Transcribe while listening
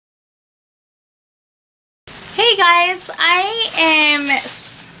guys, I am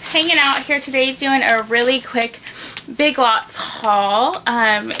hanging out here today doing a really quick Big Lots haul.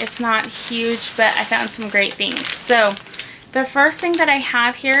 It's not huge, but I found some great things. So the first thing that I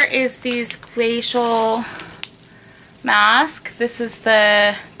have here is these glacial mask. This is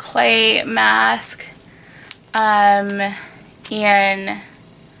the clay mask, and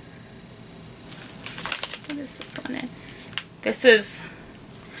what is this one in? This is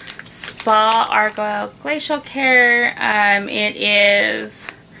Spa Argyle Glacial Care. It is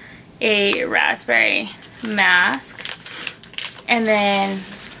a raspberry mask, and then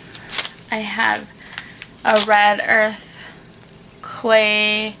I have a Red Earth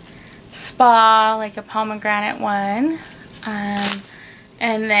clay spa, like a pomegranate one,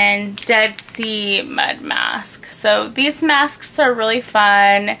 and then Dead Sea mud mask. So these masks are really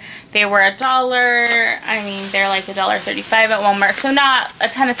fun. They were $1. I mean, they're like $1.35 at Walmart, so not a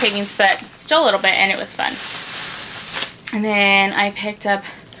ton of savings, but still a little bit, and it was fun. And then I picked up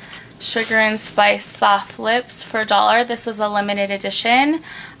Sugar and Spice Soft Lips for $1. This is a limited edition.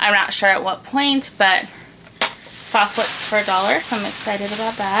 I'm not sure at what point, but soft lips for $1, so I'm excited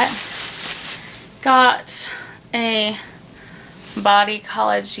about that. Got a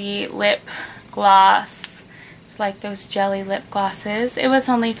Bodycology lip gloss. It's like those jelly lip glosses. It was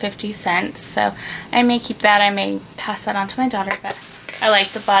only 50 cents, so I may keep that. I may pass that on to my daughter, but I like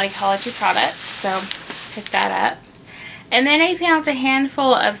the Bodycology products, so pick that up. And then I found a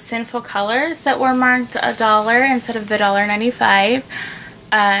handful of Sinful Colors that were marked $1 instead of the $1.95.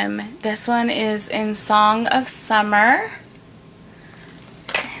 This one is in Song of Summer.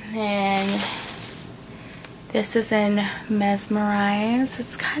 And then this is in Mesmerize.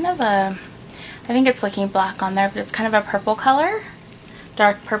 It's kind of a, I think it's looking black on there, but it's kind of a purple color.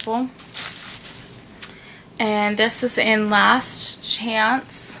 Dark purple. And this is in Last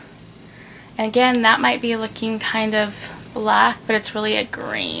Chance. And again, that might be looking kind of black, but it's really a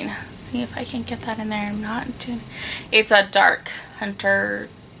green. Let's see if I can get that in there. I'm not doing, it's a dark hunter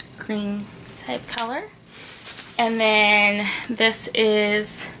green type color. And then this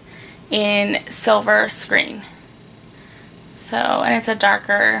is in Silver Screen. So, and it's a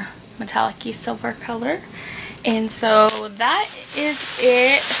darker metallic-y silver color. And so that is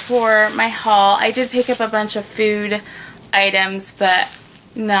it for my haul. I did pick up a bunch of food items, but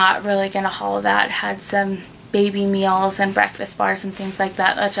not really gonna haul that. Had some baby meals and breakfast bars and things like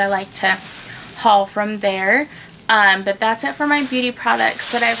that, which I like to haul from there. But that's it for my beauty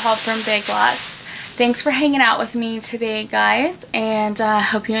products that I've hauled from Big Lots. Thanks for hanging out with me today, guys, and I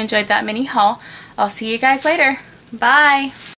hope you enjoyed that mini haul. I'll see you guys later. Bye!